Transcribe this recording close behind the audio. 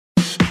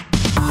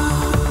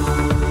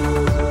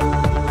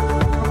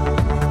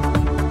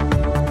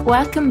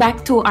Welcome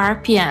back to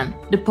RPM,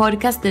 the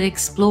podcast that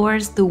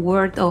explores the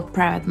world of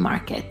private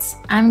markets.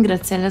 I'm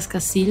Graziella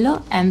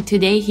Scasillo, and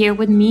today here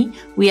with me,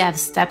 we have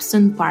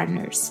Stepstone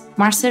partners,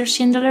 Marcel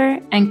Schindler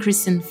and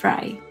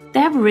Frei. They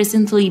have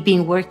recently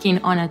been working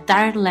on a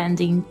direct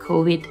lending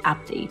COVID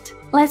update.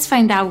 Let's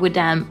find out with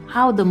them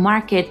how the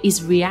market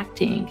is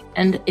reacting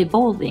and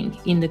evolving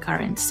in the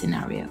current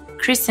scenario.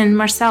 Chris and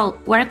Marcel,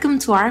 welcome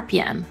to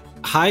RPM.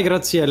 Hi,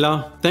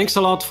 Graziella. Thanks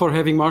a lot for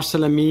having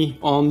Marcel and me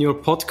on your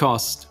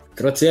podcast.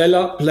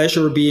 Graziella,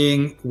 pleasure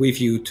being with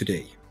you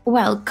today.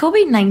 Well,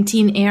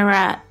 Covid-19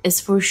 era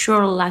is for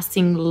sure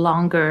lasting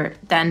longer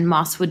than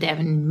most would have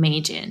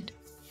imagined.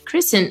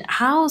 Christian,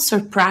 how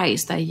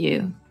surprised are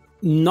you?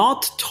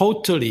 Not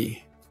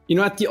totally.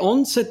 At the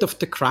onset of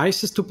the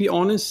crisis, to be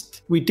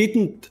honest, we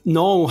didn't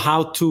know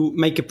how to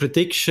make a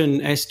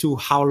prediction as to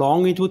how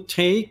long it would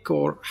take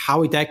or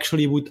how it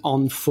actually would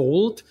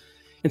unfold.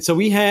 And so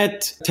we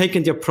had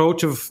taken the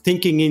approach of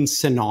thinking in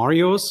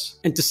scenarios.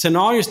 And the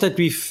scenarios that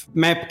we've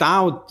mapped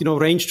out,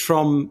 ranged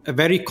from a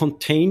very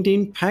contained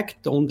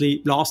impact,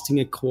 only lasting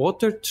a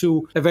quarter,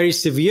 to a very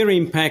severe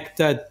impact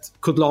that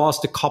could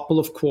last a couple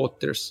of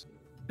quarters.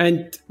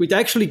 And we'd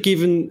actually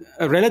given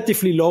a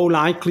relatively low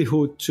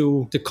likelihood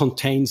to the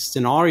contained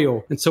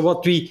scenario. And so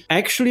what we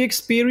actually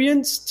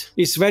experienced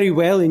is very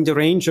well in the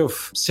range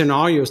of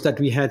scenarios that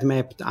we had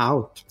mapped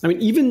out.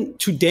 Even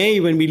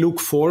today, when we look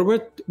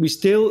forward, we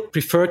still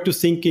prefer to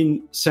think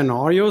in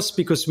scenarios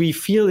because we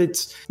feel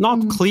it's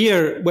not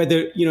clear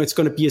whether, it's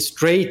going to be a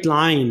straight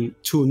line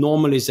to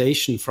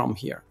normalization from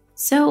here.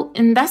 So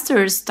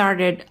investors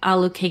started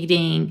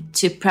allocating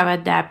to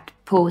private debt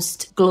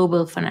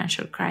post-global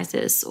financial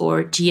crisis,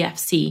 or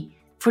GFC.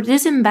 For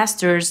these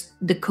investors,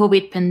 the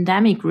COVID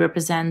pandemic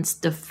represents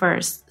the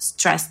first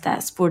stress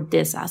test for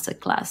this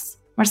asset class.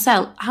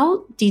 Marcel,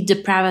 how did the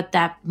private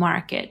debt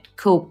market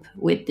cope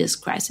with this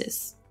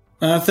crisis?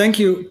 Thank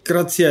you,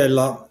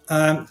 Graziella.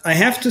 I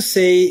have to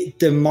say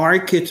the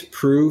market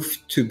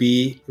proved to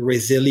be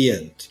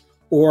resilient.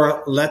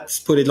 Or let's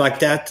put it like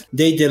that,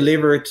 they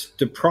delivered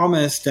the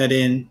promise that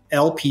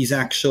LPs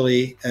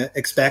actually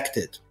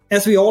expected.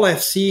 As we all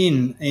have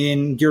seen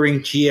during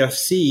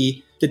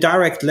GFC, the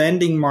direct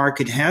lending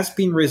market has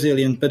been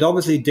resilient, but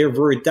obviously there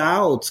were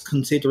doubts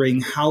considering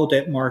how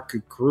that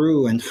market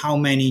grew and how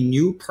many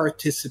new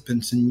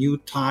participants and new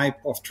type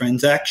of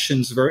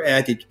transactions were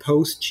added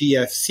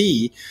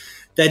post-GFC,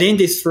 that in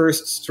this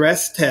first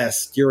stress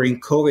test during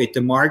COVID,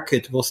 the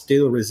market was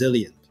still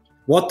resilient.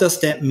 What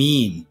does that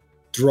mean?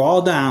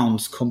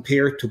 Drawdowns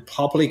compared to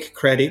public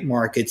credit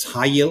markets,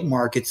 high yield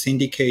markets,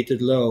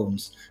 syndicated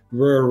loans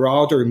were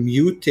rather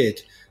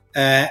muted.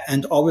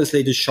 And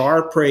obviously the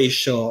Sharpe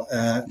ratio,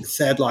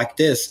 said like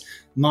this,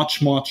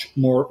 much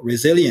more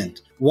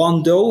resilient.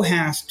 One though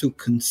has to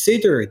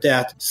consider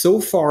that so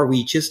far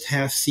we just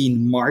have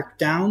seen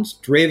markdowns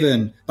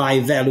driven by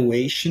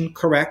valuation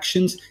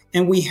corrections,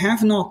 and we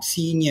have not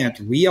seen yet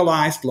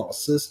realized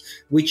losses,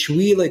 which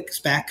we'll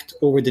expect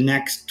over the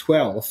next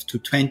 12 to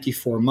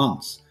 24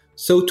 months.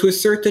 So to a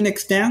certain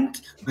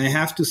extent, I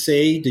have to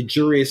say the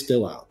jury is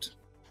still out.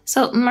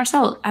 So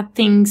Marcel, are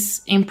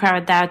things in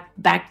private debt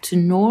back to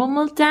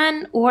normal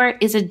then? Or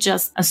is it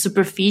just a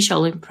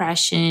superficial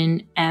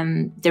impression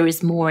and there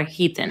is more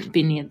hidden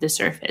beneath the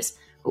surface?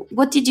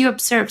 What did you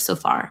observe so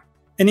far?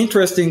 An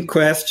interesting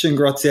question,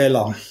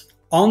 Graziella.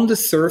 On the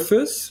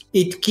surface,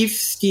 it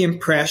gives the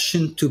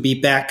impression to be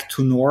back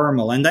to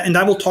normal. And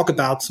I will talk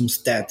about some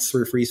stats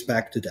with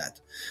respect to that.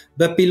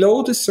 But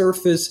below the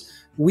surface,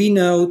 we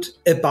note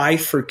a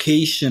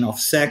bifurcation of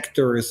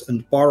sectors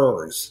and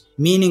borrowers,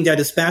 meaning that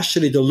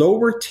especially the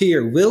lower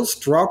tier will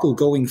struggle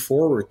going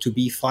forward to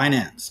be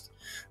financed.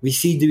 We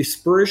see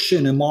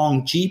dispersion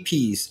among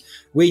GPs,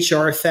 which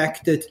are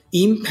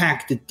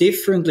impacted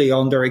differently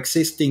on their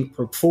existing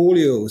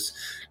portfolios,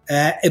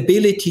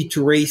 ability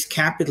to raise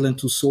capital and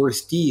to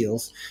source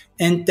deals.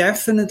 And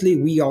definitely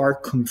we are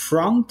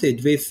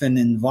confronted with an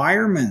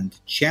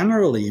environment,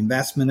 generally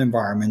investment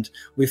environment,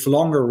 with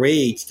longer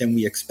rates than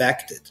we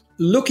expected.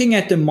 Looking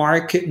at the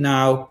market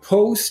now,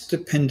 post the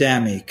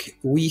pandemic,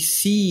 we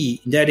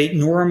see that it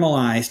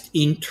normalized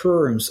in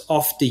terms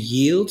of the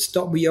yields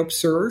that we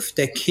observed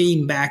that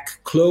came back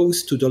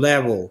close to the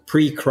level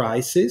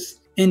pre-crisis.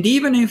 And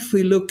even if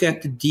we look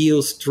at the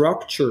deal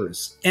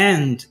structures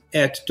and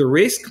at the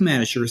risk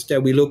measures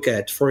that we look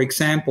at, for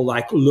example,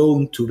 like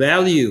loan to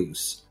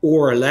values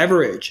or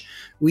leverage,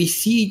 we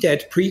see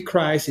that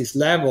pre-crisis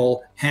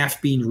level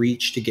have been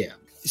reached again.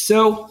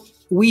 So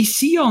we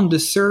see on the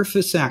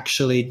surface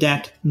actually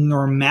that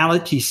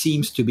normality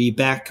seems to be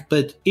back.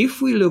 But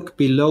if we look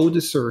below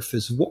the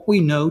surface, what we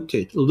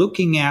noted,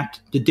 looking at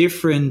the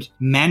different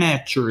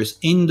managers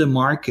in the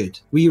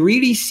market, we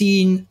really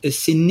seen a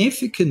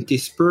significant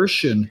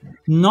dispersion,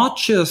 not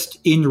just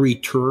in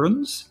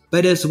returns,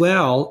 but as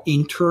well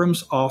in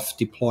terms of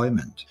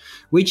deployment,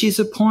 which is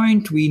a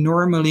point we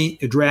normally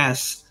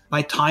address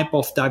by type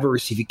of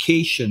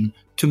diversification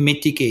to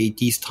mitigate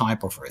these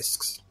type of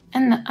risks.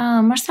 And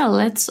Marcel,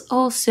 let's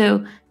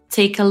also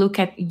take a look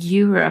at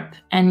Europe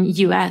and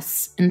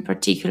US in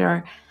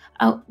particular.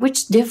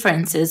 Which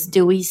differences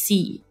do we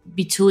see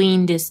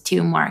between these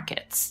two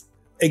markets?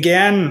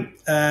 Again,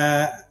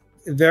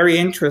 very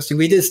interesting.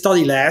 We did a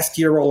study last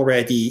year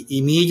already,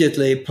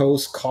 immediately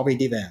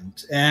post-COVID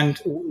event.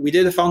 And we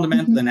did a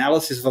fundamental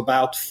analysis of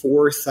about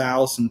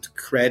 4,000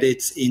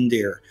 credits in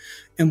there.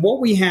 And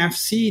what we have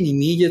seen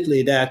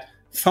immediately that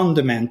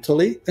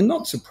fundamentally, and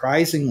not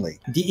surprisingly,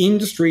 the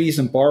industries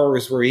and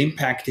borrowers were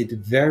impacted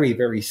very,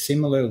 very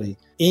similarly,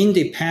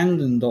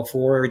 independent of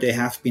where they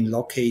have been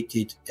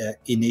located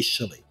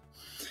initially.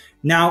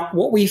 Now,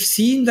 what we've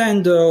seen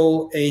then,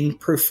 though, in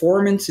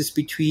performances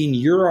between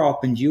Europe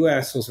and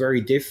US was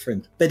very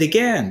different. But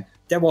again,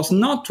 that was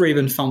not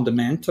driven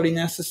fundamentally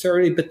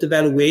necessarily, but the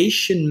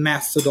valuation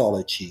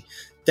methodology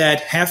that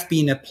have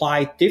been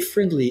applied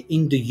differently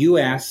in the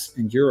US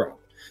and Europe.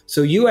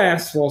 So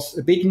US was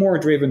a bit more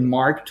driven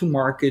mark to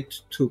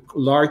market, took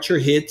larger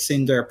hits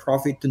in their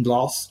profit and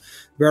loss,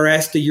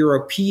 whereas the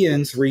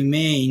Europeans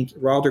remained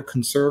rather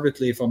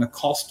conservative on a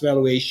cost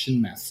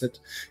valuation method,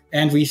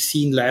 and we've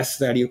seen less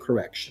value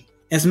correction.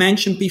 As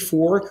mentioned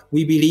before,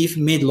 we believe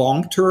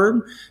mid-long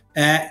term,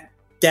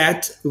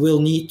 that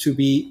will need to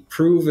be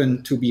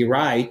proven to be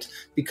right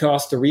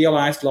because the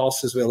realized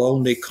losses will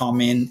only come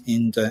in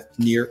the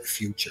near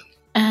future.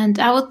 And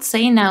I would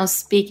say now,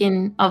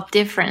 speaking of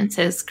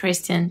differences,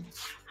 Christian,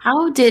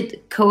 how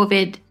did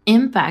COVID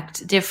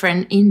impact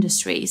different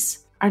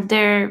industries? Are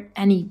there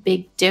any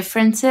big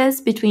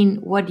differences between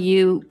what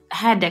you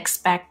had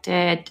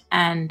expected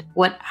and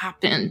what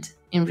happened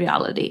in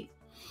reality?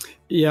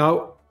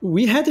 Yeah,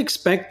 we had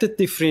expected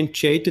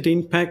differentiated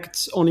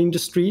impacts on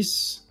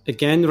industries,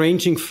 again,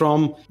 ranging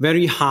from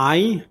very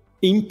high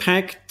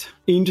impact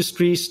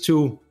industries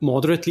to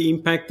moderately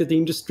impacted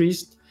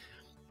industries.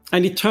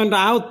 And it turned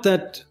out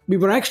that we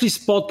were actually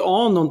spot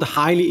on the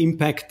highly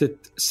impacted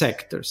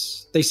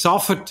sectors. They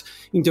suffered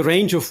in the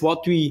range of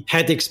what we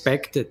had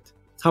expected.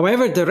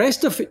 However, the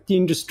rest of the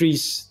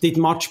industries did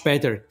much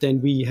better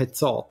than we had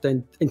thought.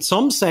 And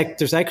some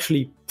sectors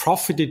actually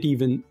profited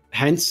even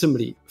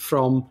handsomely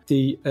from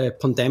the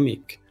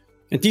pandemic.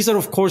 And these are,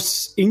 of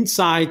course,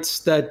 insights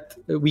that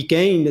we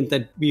gained and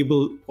that we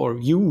will or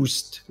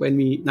used when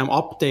we now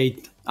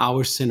update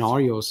our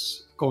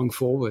scenarios going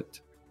forward.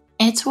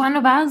 Each one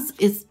of us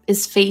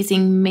is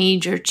facing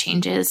major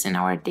changes in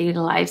our daily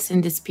lives in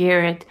this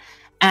period,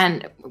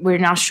 and we're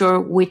not sure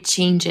which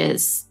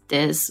changes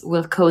this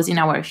will cause in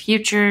our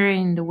future,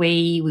 in the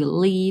way we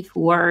live,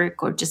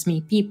 work, or just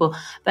meet people.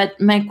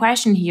 But my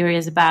question here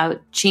is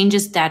about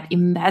changes that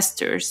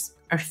investors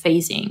are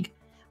facing.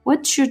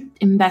 What should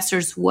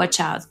investors watch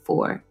out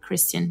for,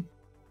 Christian?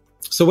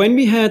 So when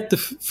we had the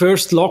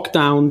first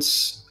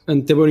lockdowns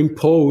and they were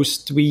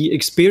imposed, we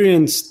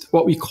experienced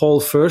what we call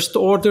first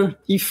order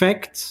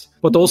effects,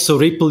 but also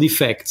ripple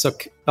effects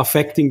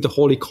affecting the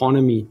whole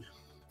economy.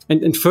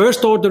 And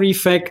first order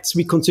effects,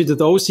 we consider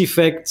those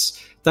effects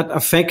that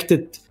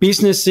affected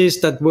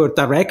businesses that were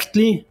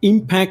directly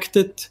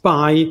impacted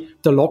by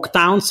the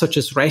lockdown, such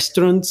as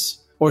restaurants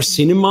or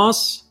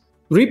cinemas.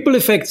 Ripple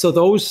effects are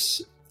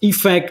those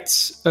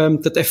effects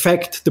that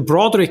affect the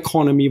broader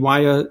economy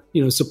via,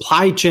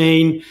 supply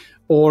chain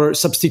or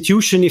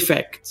substitution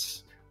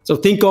effects. So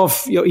think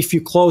of, if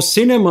you close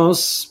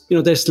cinemas,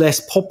 there's less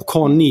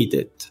popcorn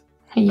needed.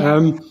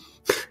 Yeah.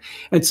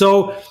 And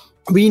so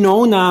we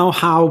know now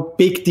how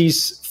big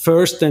these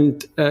first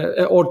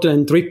order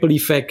and ripple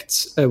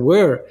effects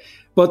were.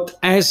 But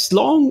as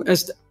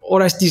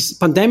this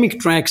pandemic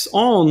drags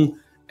on,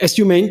 as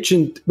you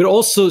mentioned, we're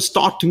also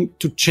starting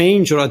to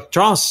change or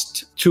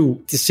adjust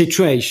to the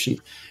situation.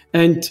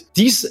 And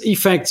these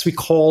effects we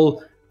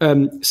call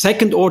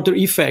second order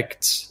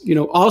effects,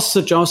 us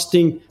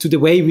adjusting to the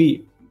way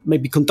we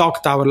maybe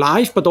conduct our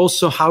life, but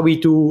also how we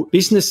do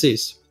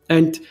businesses.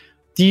 And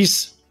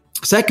these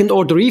second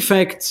order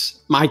effects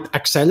might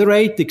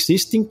accelerate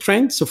existing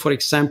trends. So for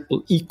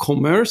example,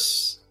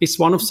 e-commerce is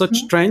one of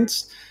such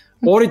trends,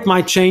 or it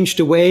might change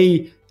the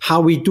way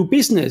how we do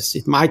business.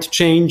 It might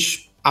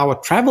change our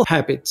travel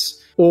habits,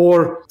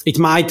 or it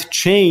might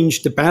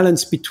change the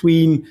balance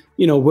between,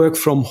 work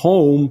from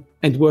home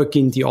and work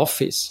in the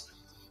office.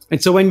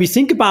 And so when we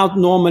think about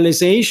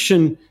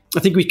normalization, I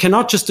think we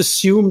cannot just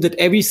assume that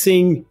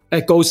everything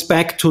goes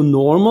back to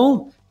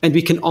normal and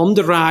we can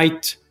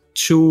underwrite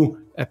to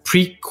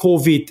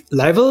pre-COVID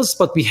levels,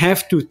 but we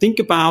have to think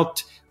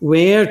about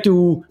where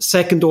do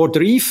second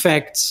order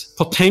effects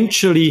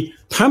potentially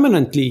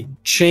permanently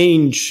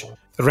change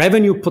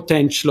revenue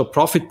potential or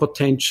profit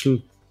potential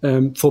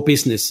for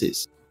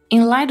businesses.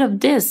 In light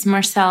of this,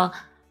 Marcel,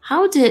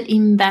 how the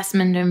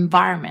investment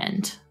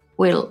environment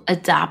will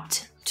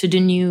adapt to the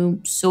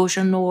new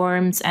social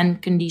norms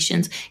and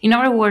conditions? In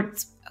other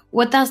words,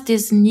 what does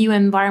this new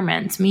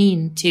environment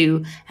mean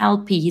to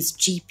LPs,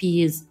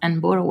 GPs,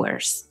 and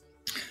borrowers?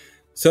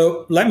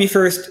 So let me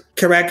first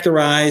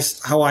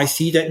characterize how I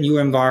see that new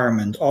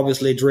environment,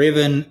 obviously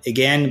driven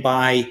again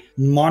by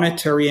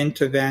monetary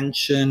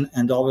intervention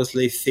and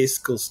obviously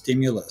fiscal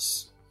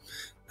stimulus.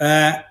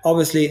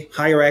 Obviously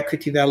higher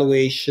equity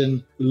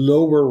valuation,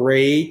 lower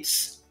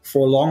rates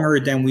for longer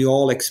than we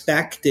all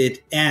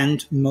expected,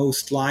 and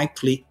most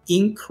likely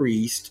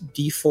increased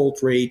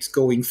default rates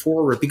going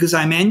forward. Because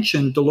I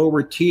mentioned the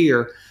lower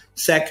tier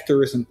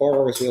sectors and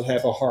borrowers will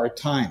have a hard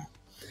time.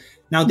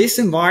 Now, this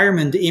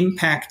environment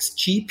impacts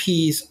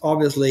GPs,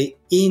 obviously,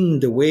 in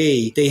the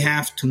way they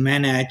have to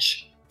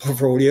manage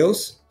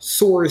portfolios,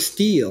 source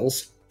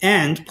deals,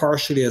 and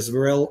partially as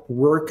well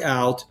work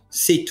out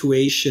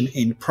situation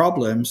in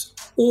problems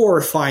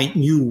or find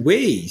new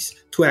ways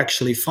to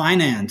actually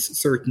finance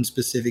certain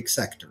specific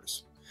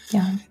sectors.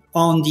 Yeah.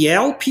 On the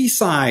LP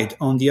side,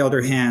 on the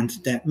other hand,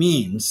 that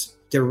means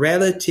the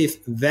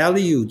relative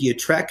value, the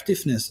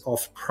attractiveness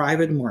of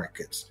private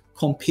markets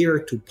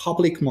compared to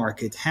public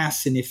market has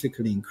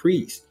significantly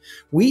increased.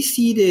 We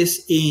see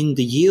this in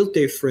the yield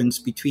difference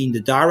between the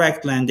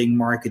direct lending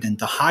market and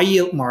the high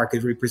yield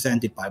market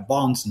represented by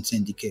bonds and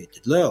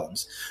syndicated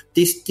loans.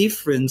 This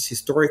difference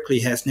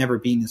historically has never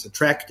been as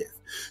attractive.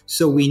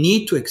 So we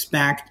need to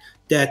expect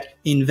that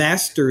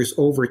investors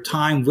over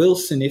time will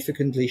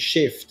significantly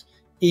shift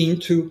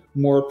into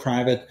more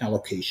private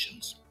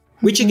allocations,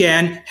 which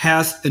again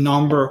has a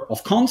number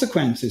of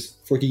consequences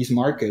for these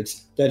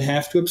markets that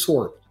have to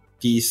absorb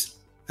these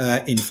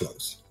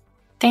inflows.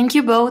 Thank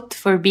you both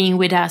for being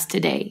with us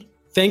today.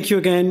 Thank you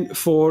again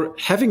for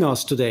having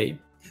us today.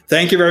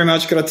 Thank you very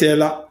much,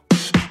 Graziella.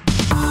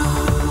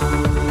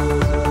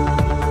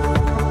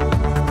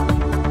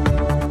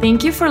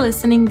 Thank you for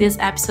listening this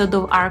episode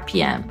of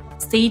RPM.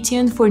 Stay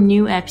tuned for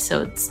new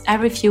episodes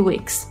every few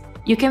weeks.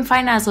 You can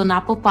find us on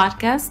Apple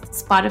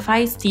Podcasts,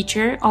 Spotify,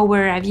 Stitcher, or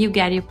wherever you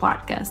get your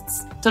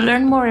podcasts. To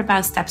learn more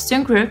about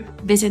Stepstone Group,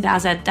 visit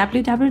us at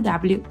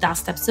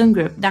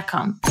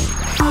www.stepstonegroup.com.